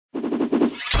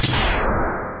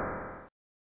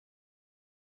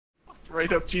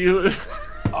right up to you.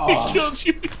 He killed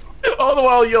you. All the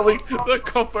while yelling, the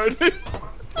cupboard.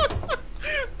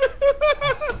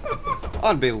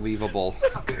 Unbelievable.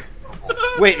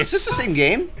 Wait, is this the same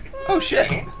game? Oh shit.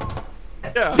 Yeah.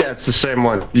 Yeah, it's the same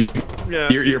one. Yeah.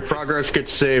 Your progress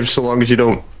gets saved so long as you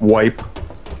don't wipe.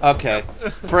 Okay.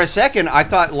 For a second, I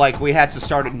thought like we had to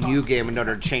start a new game in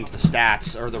order to change the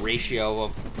stats or the ratio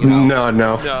of, you know.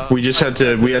 No. We just had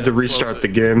to. We had to restart the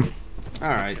game. All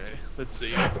right. Okay, let's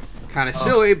see. Kind of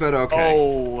silly, but okay.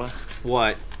 Oh.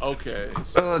 What? Okay.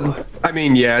 So, I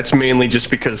mean, yeah, it's mainly just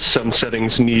because some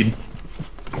settings need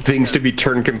things to be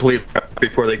turned completely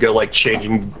before they go like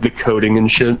changing the coding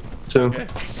and shit. So. okay.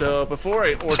 So before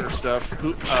I order stuff,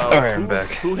 I'm back.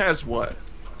 Who has what?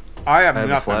 I have I have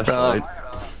a nothing. flashlight.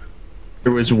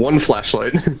 There was one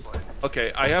flashlight.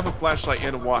 Okay, I have a flashlight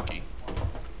and a walkie.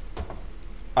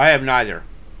 I have neither.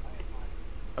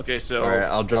 Okay, so. Alright,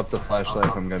 I'll drop the flashlight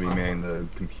if I'm gonna be manning the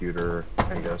computer,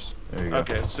 I guess. There you go.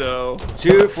 Okay, so.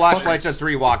 2 flashlights and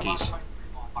 3 walkies.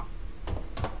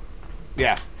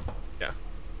 Yeah. Yeah.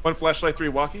 1 flashlight, 3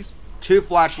 walkies? 2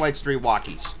 flashlights, 3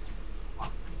 walkies.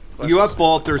 You have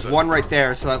both. There's one right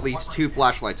there, so that leaves 2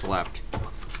 flashlights left.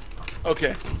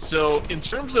 Okay, so in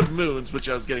terms of moons, which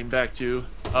I was getting back to,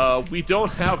 we don't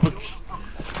have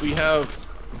we have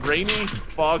rainy,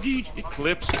 foggy,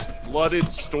 eclipsed,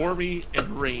 flooded, stormy, and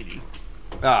rainy.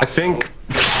 I think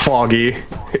foggy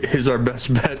is our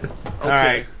best bet. Okay.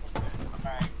 Alright.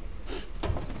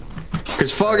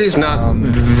 Because foggy's not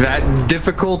that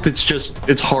difficult. It's just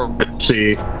it's hard to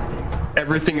see.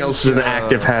 Everything else is an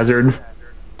active hazard.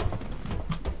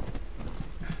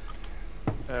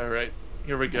 Alright,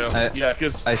 here we go. I- Yeah,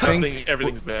 because I think-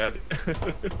 everything's bad.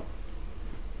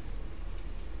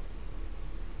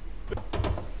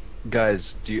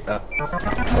 Guys, do you,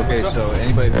 okay, so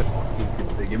anybody that,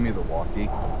 they give me the walkie.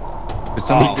 Could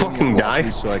somebody give me fucking the die?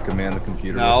 walkie so I can man the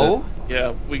computer with No.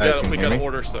 Yeah, we Guys, got can we you hear gotta me?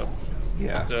 order some.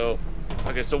 Yeah. So,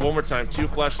 okay, so one more time: 2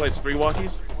 flashlights, 3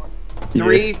 walkies.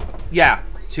 3. Yeah.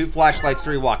 2 flashlights,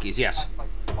 3 walkies. Yes.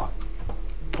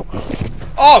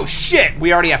 Oh shit!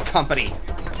 We already have company.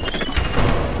 it?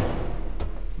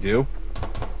 Do?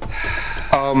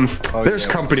 There's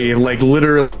yeah. company like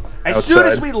literally As outside. soon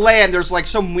as we land, there's like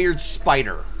some weird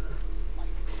spider.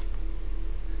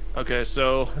 Okay,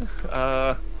 so,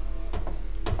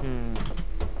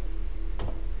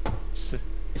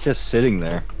 It's just sitting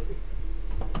there.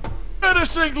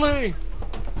 menacingly.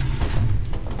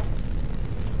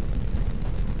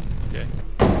 Okay.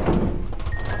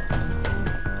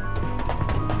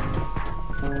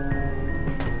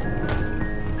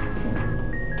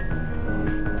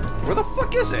 Where the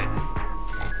fuck is it?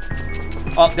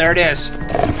 Oh, there it is.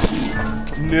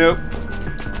 Nope.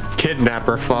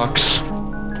 Kidnapper fox.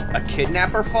 A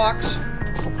kidnapper fox?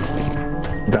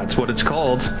 That's what it's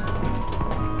called.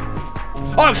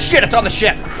 Oh shit, it's on the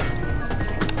ship!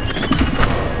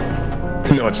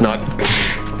 No, it's not.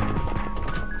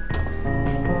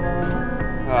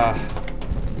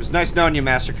 It was nice knowing you,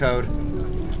 Master Code.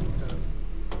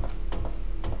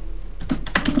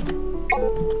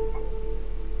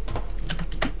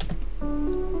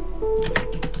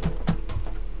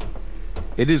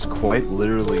 It is quite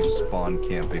literally spawn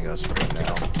camping us right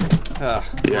now. Yeah,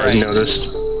 I great. noticed.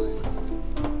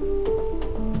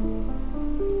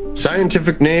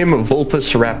 Scientific name of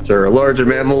Vulpus raptor, a larger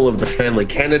mammal of the family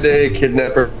Canidae,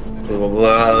 kidnapper, blah,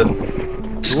 blah,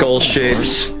 blah. Skull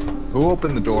shapes. Who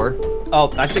opened the door?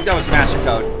 Oh, I think that was Master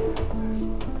Code.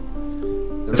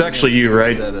 It's actually you,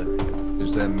 right?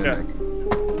 Is that mimic?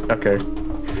 Okay.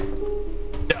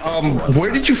 Where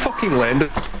did you fucking land?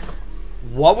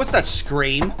 What was that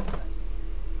scream?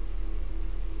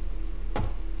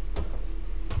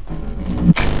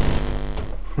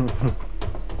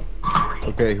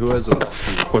 Okay, who has a walkie?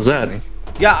 What was that?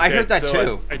 Yeah, I Okay, heard that so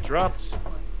too. I dropped.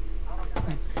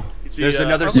 You see, There's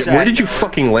another okay, set. Where did you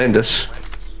fucking land us?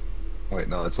 Wait,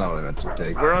 no, that's not what I meant to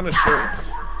take. We're on the shirts.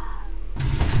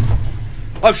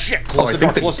 Oh shit! Oh, Close I the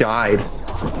door, think they close the died.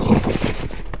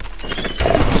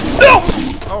 No!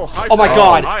 Oh, hi. Oh my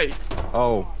God. Hi.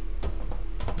 Oh,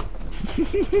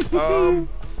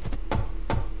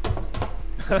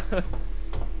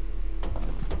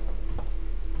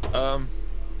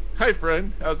 Hi,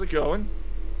 friend. How's it going?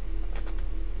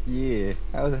 yeah.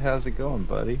 How's it going,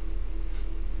 buddy?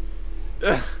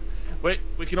 Wait,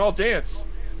 we can all dance.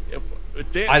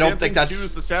 I don't think that's-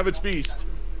 Soothes the savage beast.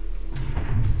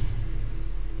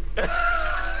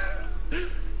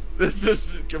 This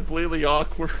is completely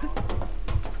awkward.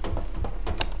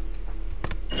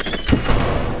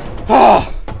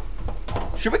 Oh!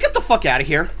 Should we get the fuck out of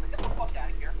here?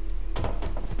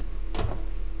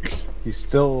 He's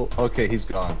still okay. He's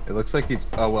gone. It looks like he's.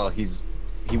 Oh well, he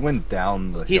went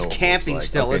down the hill. He's camping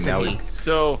still, okay, isn't he?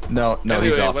 So no, anyway,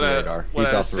 he's off the radar. What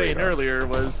He's I off was the saying radar. earlier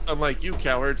was, unlike you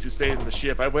cowards who stayed in the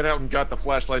ship, I went out and got the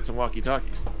flashlights and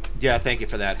walkie-talkies. Yeah, thank you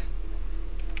for that.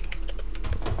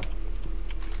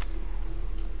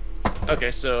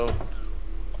 Okay, so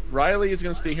Riley is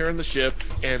going to stay here in the ship,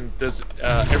 and does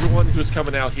everyone who's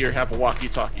coming out here have a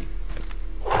walkie-talkie?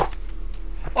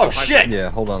 Oh shit! Yeah,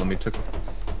 hold on. Let me took.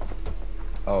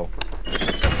 Oh.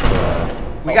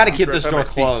 We gotta keep this door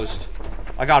closed.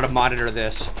 I gotta monitor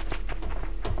this.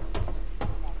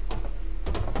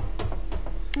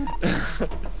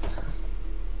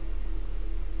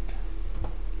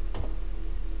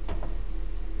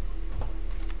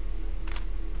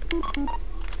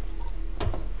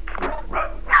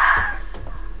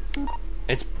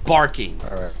 It's barking.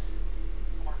 All right.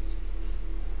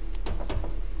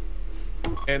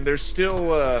 And there's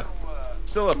still a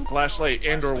flashlight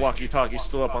and/or walkie-talkie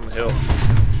still up on the hill.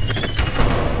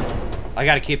 I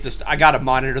gotta keep this. I gotta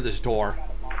monitor this door.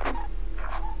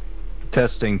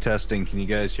 Testing. Can you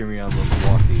guys hear me on the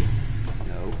walkie?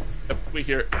 No. Yep, we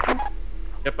hear it.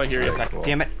 Yep, I hear you. God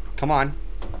damn it! Come on.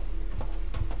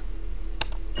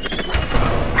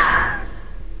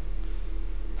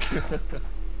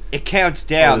 It counts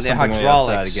down the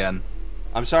hydraulics. Again.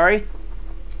 I'm sorry?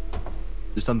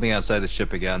 There's something outside the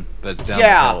ship again, but it's down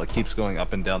Yeah. the hill. It keeps going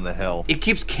up and down the hill. It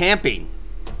keeps camping.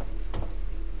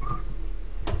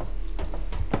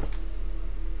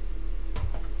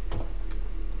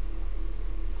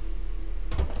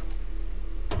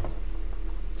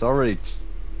 It's already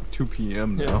 2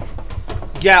 p.m. now.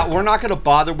 Yeah, we're not gonna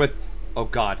bother with... Oh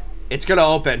god. It's gonna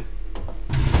open.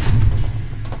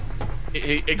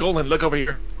 Hey, Golden, look over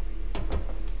here.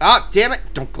 Ah, damn it!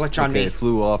 Don't glitch on Okay, me. it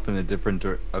flew off in a different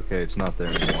okay, it's not there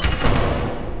anymore.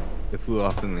 It flew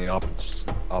off in the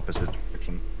opposite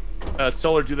direction.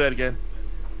 Solar, do that again.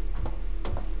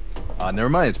 Never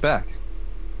mind, it's back.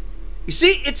 You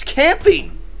see? It's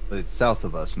camping! But it's south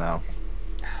of us now.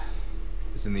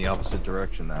 It's in the opposite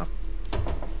direction now.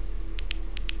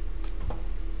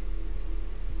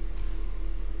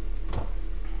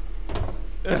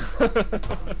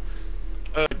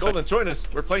 Golden, join us.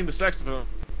 We're playing the saxophone.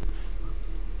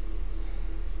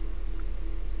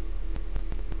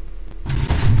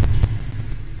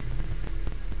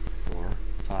 Four,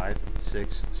 5,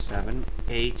 6, 7,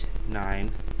 8,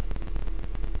 9.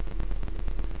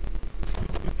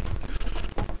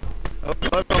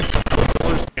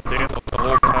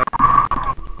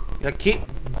 Yeah,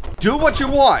 do what you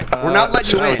want. We're not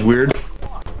letting you in. That was weird.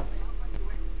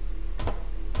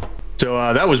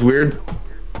 So that was weird.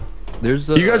 There's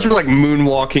You guys were like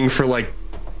moonwalking for like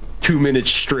 2 minutes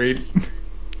straight,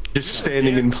 just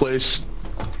standing in place.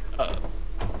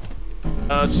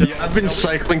 So Yeah, I've been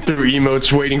cycling through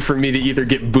emotes waiting for me to either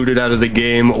get booted out of the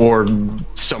game or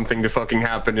something to fucking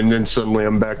happen, and then suddenly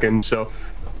I'm back in, so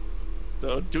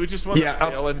do we just want to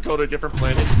fail and go to a different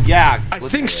planet? Yeah. I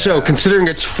think so, considering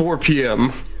it's 4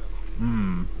 p.m.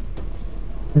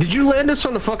 Did you land us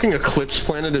on a fucking eclipse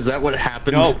planet? Is that what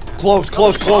happened? No. Close.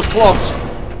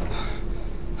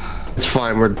 It's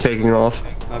fine, we're taking off.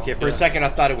 Okay, for a second I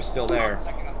thought it was still there.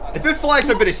 If it flies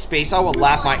a bit of space, I will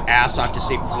laugh my ass off to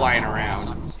see flying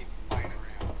around.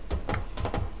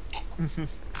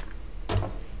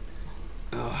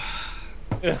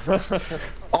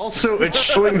 Also, it's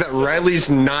showing that Riley's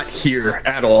not here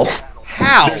at all.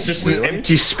 How? There's just an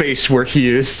empty space where he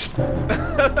is.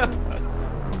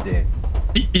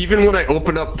 Even when I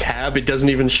open up tab, it doesn't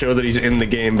even show that he's in the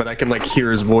game, but I can like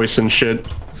hear his voice and shit.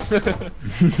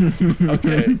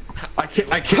 Okay.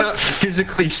 I cannot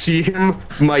physically see him.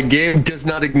 My game does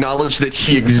not acknowledge that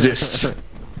he exists.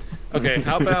 Okay,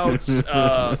 how about,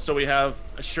 so we have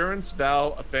Assurance,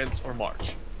 Vow, Offense, or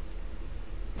March.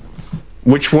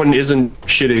 Which one isn't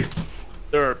shitty?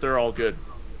 They're all good.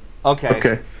 Okay.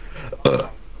 Okay.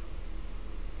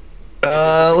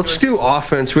 Let's do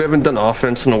offense. We haven't done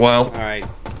offense in a while. Alright.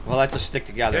 Well, let's just stick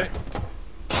together.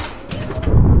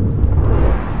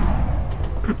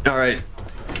 Alright.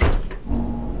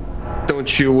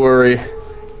 Don't you worry.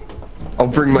 I'll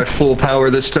bring my full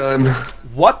power this time.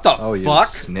 What the Oh, you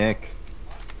fuck? snick.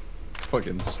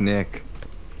 Fucking snick.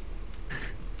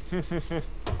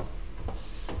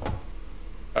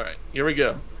 Alright, here we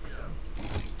go.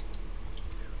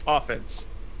 Offense.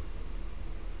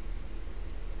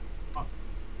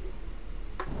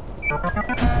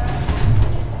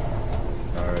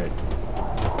 Alright.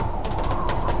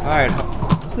 Alright.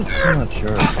 This is so not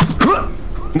sure.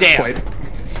 Damn. Quite.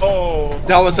 Oh.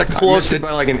 That was a I close missed it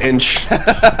by like an inch.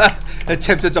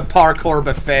 attempted to parkour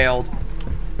but failed.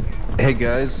 Hey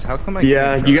guys, how come I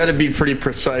Yeah, can't you got to be pretty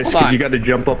precise. Hold on. You got to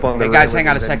jump up on the. Hey guys, railing hang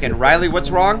on a and then second. get- Riley, what's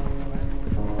wrong?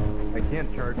 I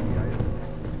can't charge the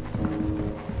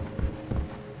item.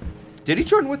 Did he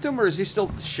join with them, or is he still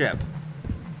at the ship?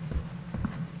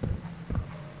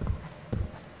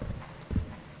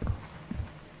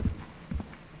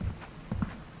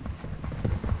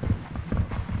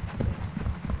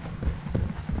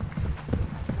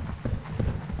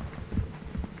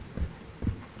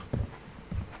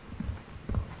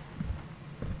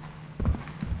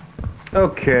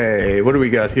 Okay, what do we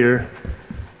got here?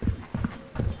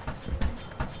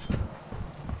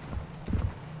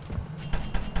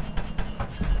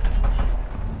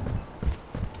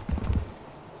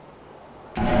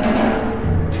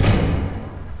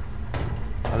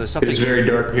 Oh, there's something. It's very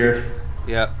dark here.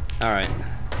 Yep. All right.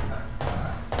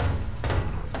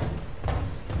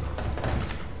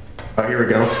 Oh, here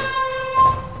we go.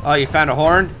 Oh, you found a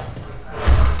horn?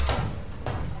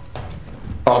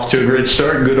 Off to a great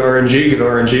start. Good RNG. Good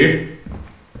RNG.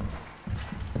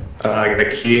 I got a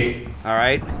key. All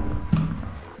right.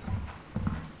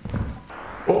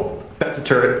 Oh, that's a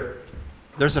turret.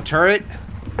 There's a turret.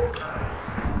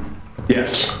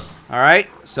 Yes. All right.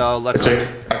 So let's. That's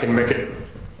it. I can make it.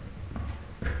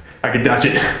 I can dodge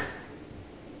it.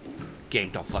 Game,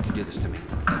 don't fucking do this to me.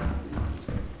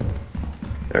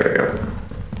 There we go.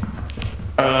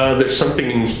 There's something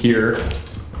in here.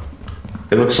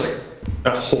 It looks like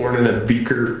a horn and a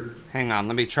beaker. Hang on.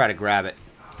 Let me try to grab it.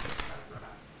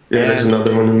 Yeah, there's And-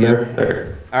 another one in yep.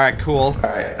 there. All right. Cool.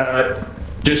 Alright,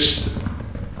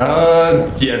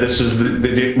 yeah, this is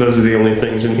those are the only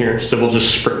things in here, so we'll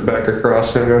just sprint back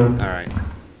across. Hang on. All right.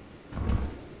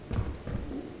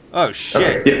 Oh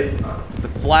shit. Okay, yeah. The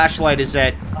flashlight is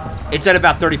at. It's at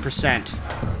about 30%.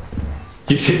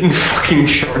 You didn't fucking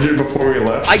charge it before we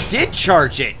left? I did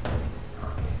charge it.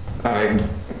 Alright,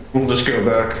 we'll just go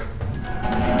back.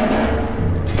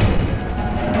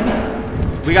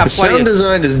 We got The plenty sound of.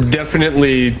 design has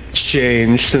definitely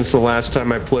changed since the last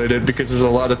time I played it, because there's a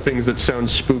lot of things that sound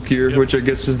spookier, which I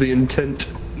guess is the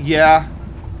intent. Yeah.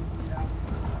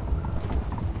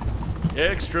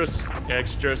 Extra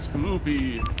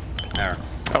spoopy. There.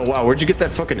 Oh wow, where'd you get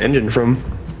that fucking engine from?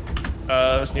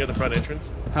 It's near the front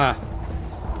entrance. Huh.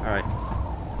 All right.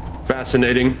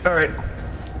 Fascinating. Alright.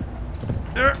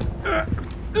 There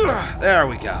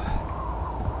we go.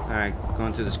 All right,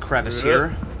 going through this crevice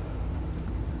here.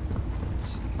 Let's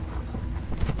see.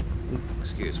 Oop,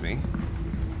 excuse me.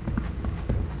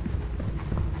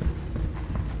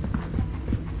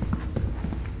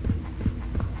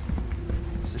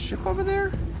 Is the ship over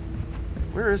there?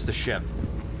 Where is the ship?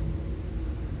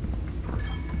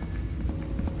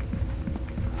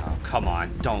 Oh, come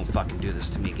on. Don't fucking do this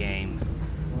to me, game.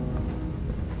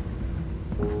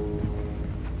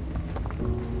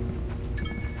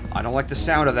 I don't like the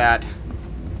sound of that.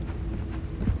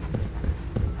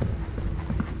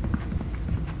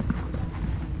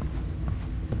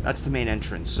 That's the main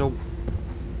entrance, so...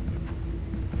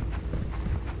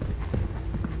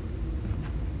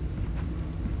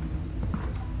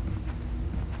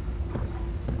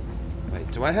 Wait,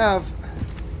 do I have...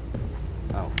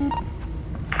 Oh.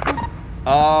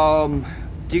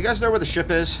 Do you guys know where the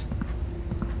ship is?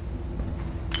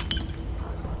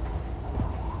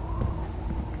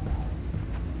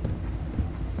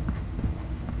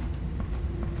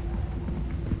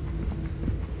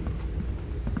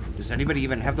 Does anybody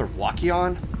even have their walkie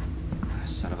on? Ah,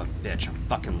 son of a bitch, I'm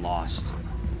fucking lost.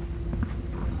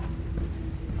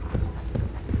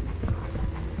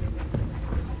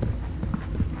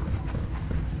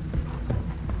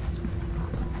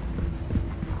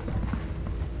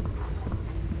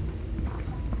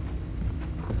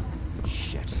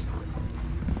 Shit.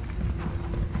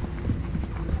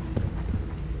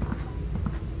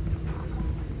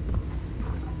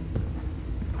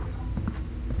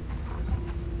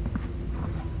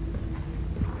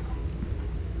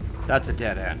 That's a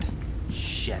dead end.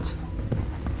 Shit.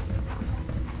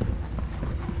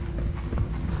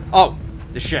 Oh,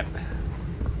 the ship.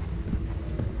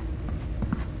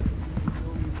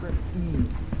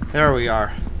 There we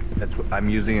are. That's what I'm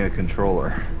using a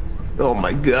controller. Oh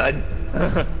my god.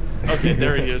 Okay,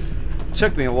 there he is.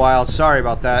 Took me a while. Sorry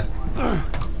about that.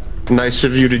 Nice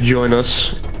of you to join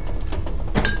us.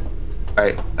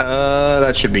 Alright,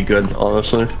 that should be good,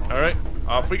 honestly. Alright,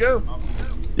 off we go.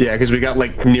 Yeah, because we got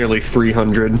like nearly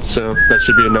 300, so that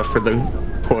should be enough for the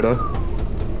quota.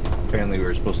 Apparently we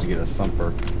were supposed to get a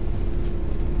thumper.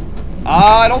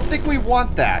 I don't think we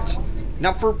want that.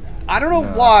 Now for... I don't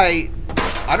know why...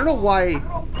 I don't know why...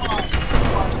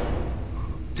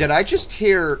 Did I just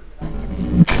hear...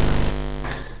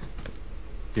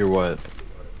 Hear what?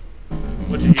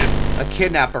 What'd you get? A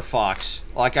kidnapper fox.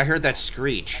 Like, I heard that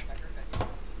screech.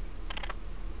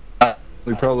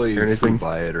 We probably Anything? flew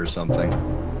by it or something.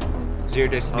 0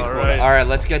 days to be All quota. right. Alright,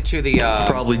 let's get to the,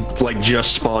 Probably like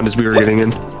just spawned as we were getting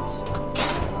in. Yeah.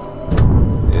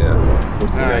 We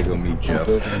gotta Alright. go meet Jeff.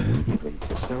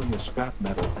 To sell your scrap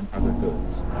metal and other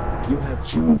goods. You have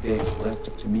 0 days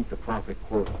left to meet the profit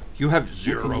quota. You have You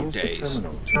 0 can use the days.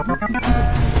 terminal to book the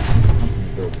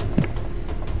underpass building.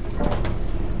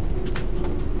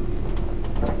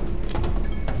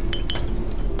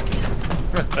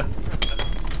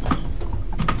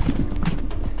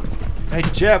 Hey,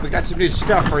 Jeb, we got some new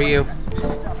stuff for you.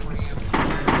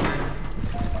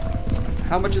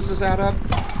 How much does this add up?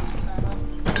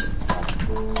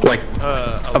 Like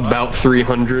A about lot.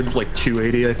 300, like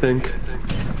 280, I think.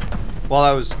 Well,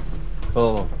 I was...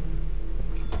 Oh.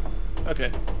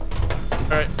 Okay. All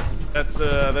right. That's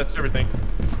everything.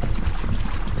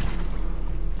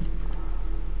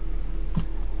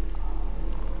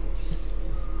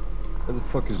 Where the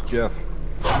fuck is Jeff?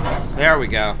 There we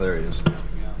go. There he is.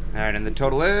 Alright, and the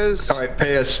total is... Alright,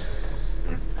 pay us.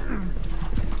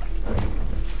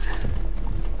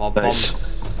 Bum, Nice.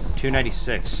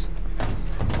 296.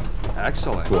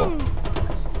 Excellent. Cool.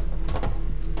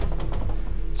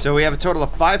 So we have a total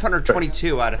of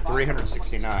 522 out of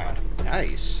 369.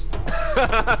 Nice.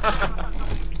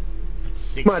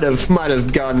 60. Might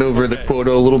have gotten over the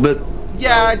quota a little bit.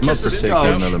 Yeah, Must just a have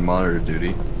taken skosh. another monitor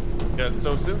duty. Yeah.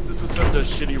 So since this is such a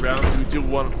shitty round, we do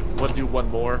want to do one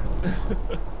more.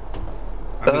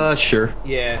 Sure.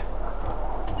 Yeah,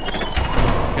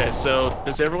 Okay. So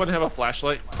does everyone have a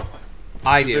flashlight?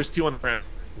 I do. There's 2 on the ground.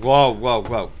 Whoa, whoa,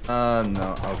 whoa.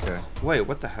 No, okay. Wait,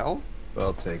 what the hell?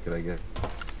 I'll take it, I guess.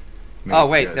 Oh,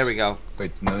 wait, there we go.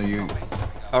 Wait, no, you...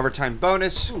 Overtime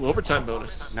bonus. Ooh, overtime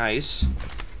bonus. Nice.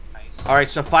 Alright,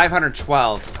 so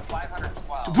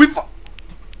 512. We've...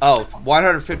 Oh,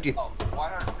 150.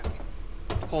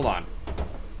 Hold on.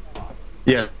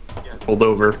 Yeah. Pulled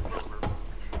over.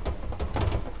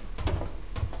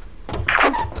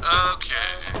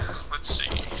 Okay, let's see.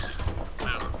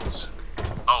 Moons.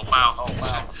 Oh wow.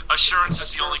 Assurance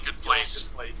is the only good place.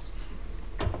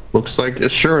 Looks like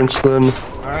assurance then.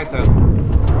 Alright then.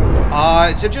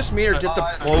 Is it just me or did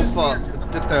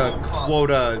the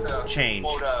quota change?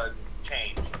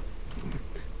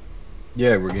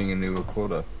 Yeah, we're getting a new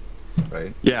quota,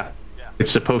 right? Yeah.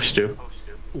 It's supposed to.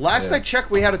 Last I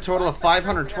checked, we had a total of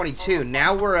 522.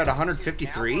 Now we're at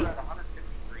 153.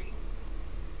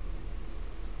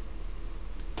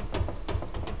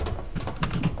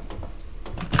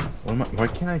 Why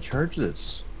can't I charge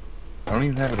this? I don't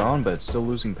even have it on, but it's still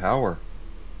losing power.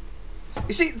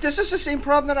 You see, this is the same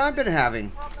problem that I've been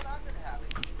having.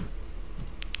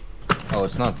 Oh,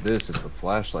 it's not this, it's the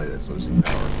flashlight that's losing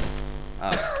power.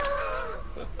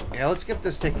 Yeah, let's get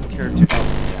this taken care of too.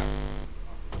 Oh, yeah.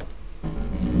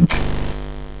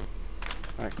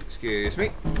 Alright, excuse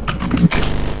me.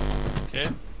 Okay.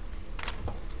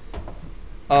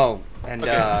 Oh, and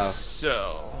Okay.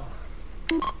 So.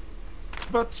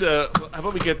 How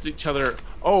about we get each other?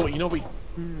 Oh, you know we.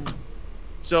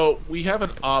 So we have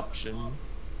an option.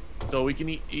 So we can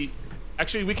eat.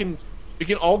 Actually, we can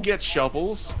all get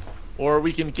shovels, or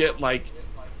we can get like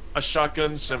a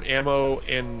shotgun, some ammo,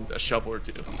 and a shovel or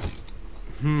 2.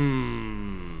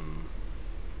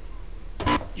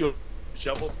 You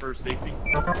shovels for safety.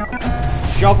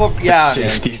 shovel, yeah.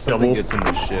 Safety Something double. gets in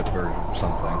the ship or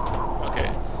something.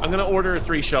 Okay, I'm gonna order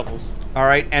 3 shovels.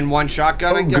 Alright, and 1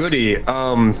 shotgun, I Oh, guess. goody.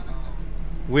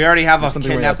 We already have a There's something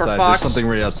right kidnapper outside. fox. There's something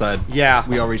right outside. Yeah.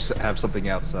 We already have something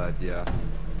outside, yeah.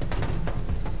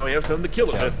 Oh, we have something to kill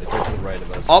it Yeah, with. it's right to the right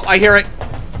of us. Oh, I hear it.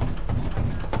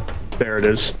 There it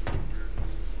is.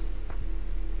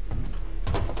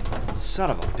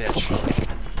 Son of a bitch.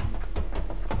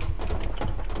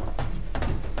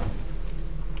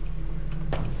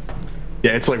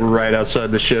 Yeah, it's like right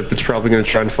outside the ship. It's probably gonna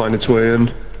try and find its way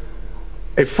in.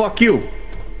 Hey, fuck you,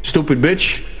 stupid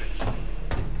bitch.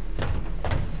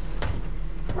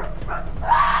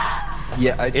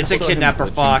 Yeah, It's a saw him kidnapper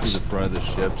glitching fox. through the front of the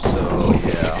ship, so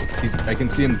yeah. I can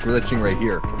see him glitching right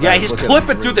here. Yeah, Guys, he's look at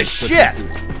clipping him. through the Really ship.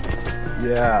 clipping through.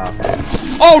 Yeah.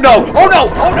 Oh no! Oh no!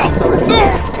 Oh no!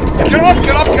 Get off!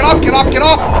 Get off! Get off! Get off! Get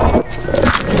off!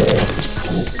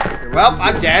 Well,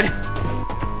 I'm dead.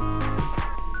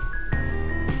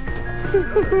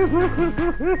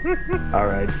 All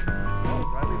right.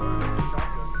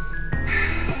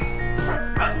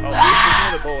 Oh, here's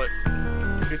another bullet.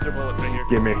 Here's your bullet right here.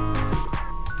 Give me.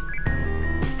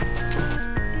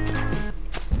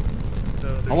 So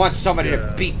I want somebody to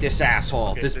Yeah. beat this asshole,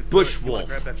 Okay, this so bush you wanna wolf.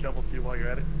 grab that shovel too while you're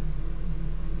at it?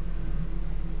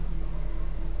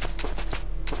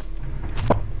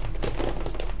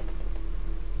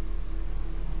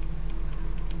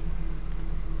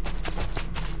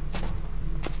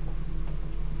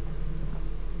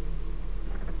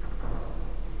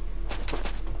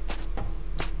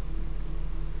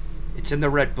 It's in the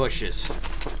red bushes.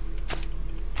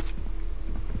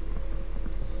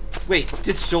 Wait,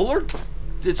 did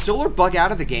Solar bug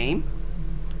out of the game?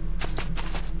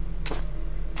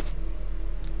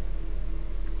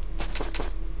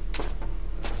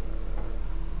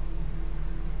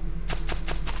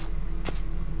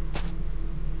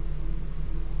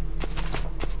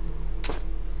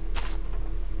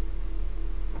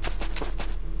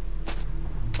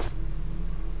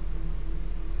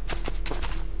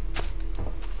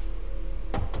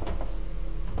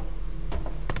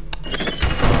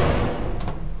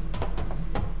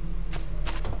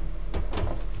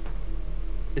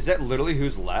 Is that literally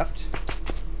who's left?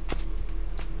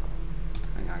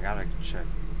 Hang on, I gotta check.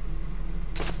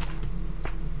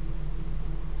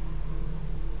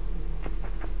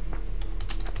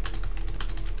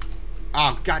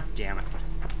 Oh, god damn it.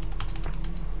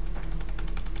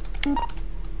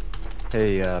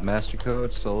 Hey, Master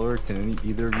Code, Solar, can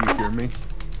either of you hear me?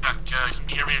 Yeah, can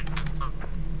you hear me?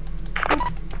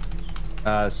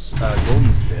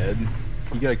 Golden's dead.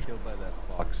 He got killed by that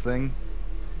fox thing.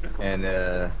 And,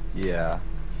 yeah.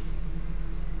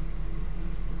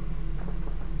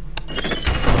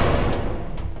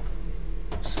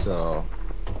 So,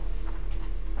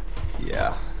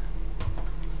 yeah.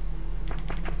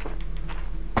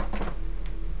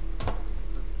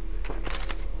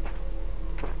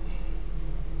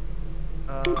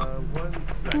 One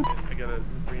second. I gotta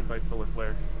re-invite Solar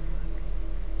Flare.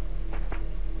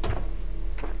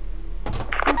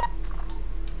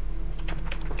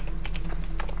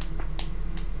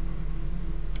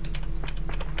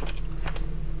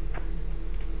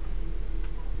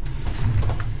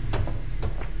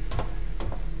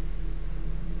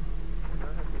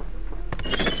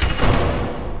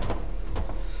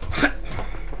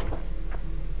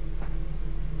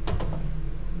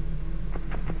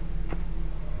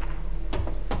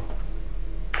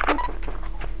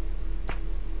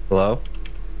 Hello?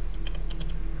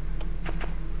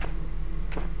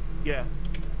 Yeah.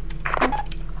 Yeah,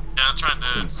 I'm trying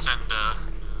to send,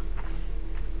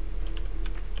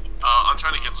 I'm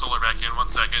trying to get Solar back in. 1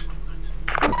 second.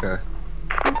 Okay.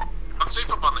 I'm safe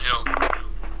up on the hill.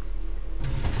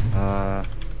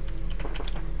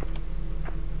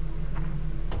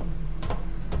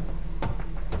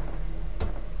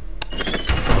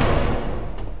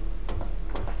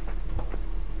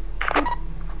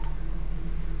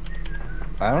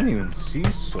 I don't even see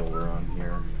Solar on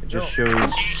here. It just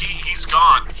shows... He's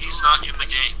gone. He's not in the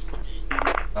game.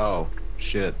 Oh,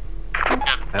 shit.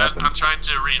 Yeah, I'm trying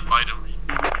to re-invite him.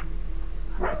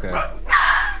 Okay.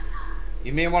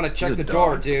 You may want to check He's a the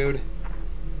door, dog. dude.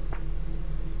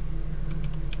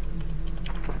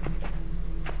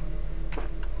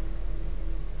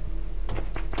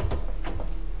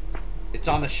 It's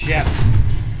on the ship.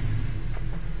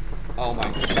 Oh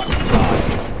my fucking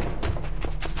god.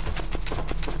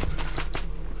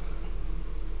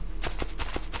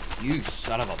 You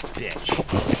son of a bitch.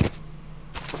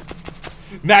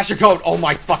 Master Code! Oh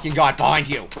my fucking god, behind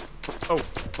you! Oh.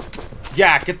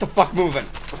 Yeah, get the fuck moving.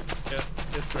 Yeah,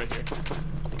 it's right here.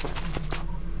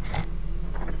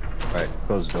 Alright,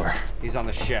 close the door. He's on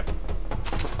the ship.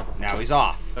 Now he's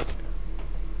off. Okay.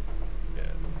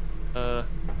 Yeah.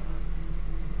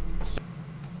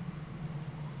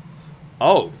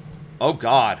 Oh. Oh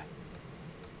god.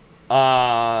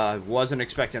 Wasn't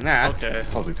expecting that. Okay.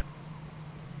 Probably.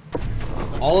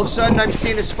 All of a sudden, I'm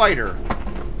seeing a spider.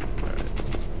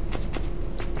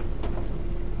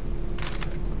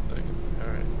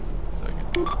 Alright. 1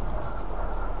 second.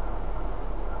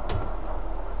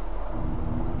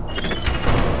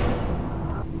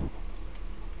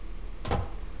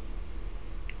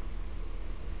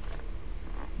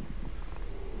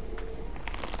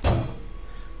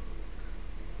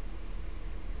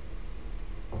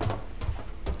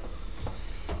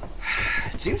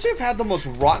 It seems to have had the most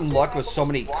rotten luck with so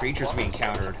many creatures we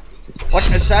encountered. Like,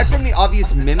 aside from the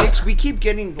obvious mimics, we keep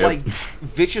getting, like,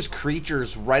 vicious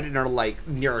creatures right in our, like,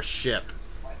 near our ship.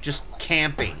 Just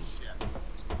camping.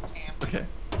 Okay.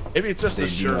 Maybe it's just They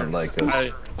do not assurance. like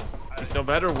us. No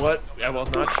matter what, I will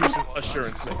not choose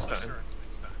assurance next time.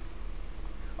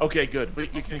 Okay, good. We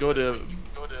can go to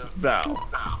Val.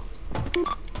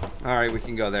 Alright, we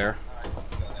can go there.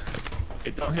 Hey,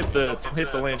 don't hit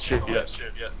the land ship yet.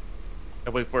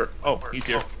 And wait for it. Oh, he's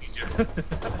here.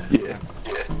 Yeah.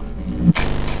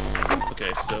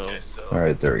 Okay, so.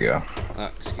 Alright, there we go.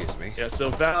 Excuse me. Yeah, so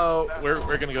Val,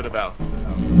 we're gonna go to Val.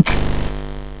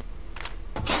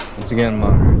 Once again,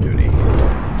 monitor duty.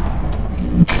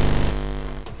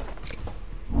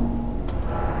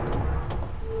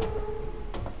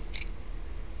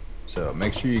 So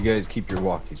make sure you guys keep your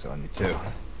walkies on you too.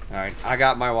 Alright, I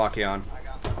got my walkie on.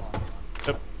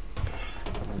 Yep.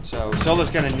 So, Solo's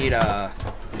gonna need some.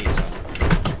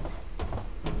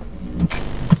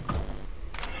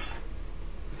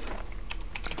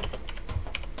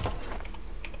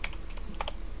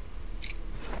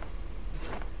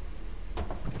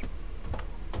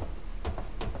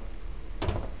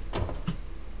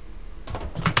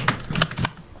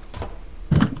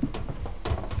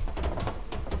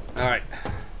 Alright.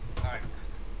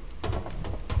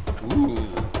 Ooh.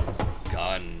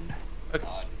 Gun. Okay.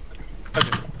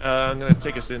 I'm gonna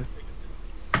take us in.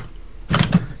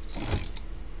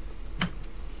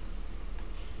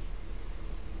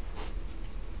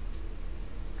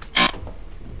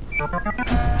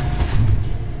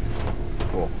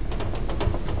 Cool.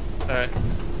 Alright.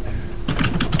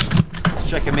 Let's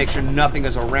check and make sure nothing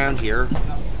is around here.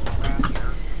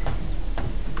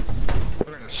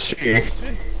 See.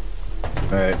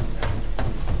 Alright.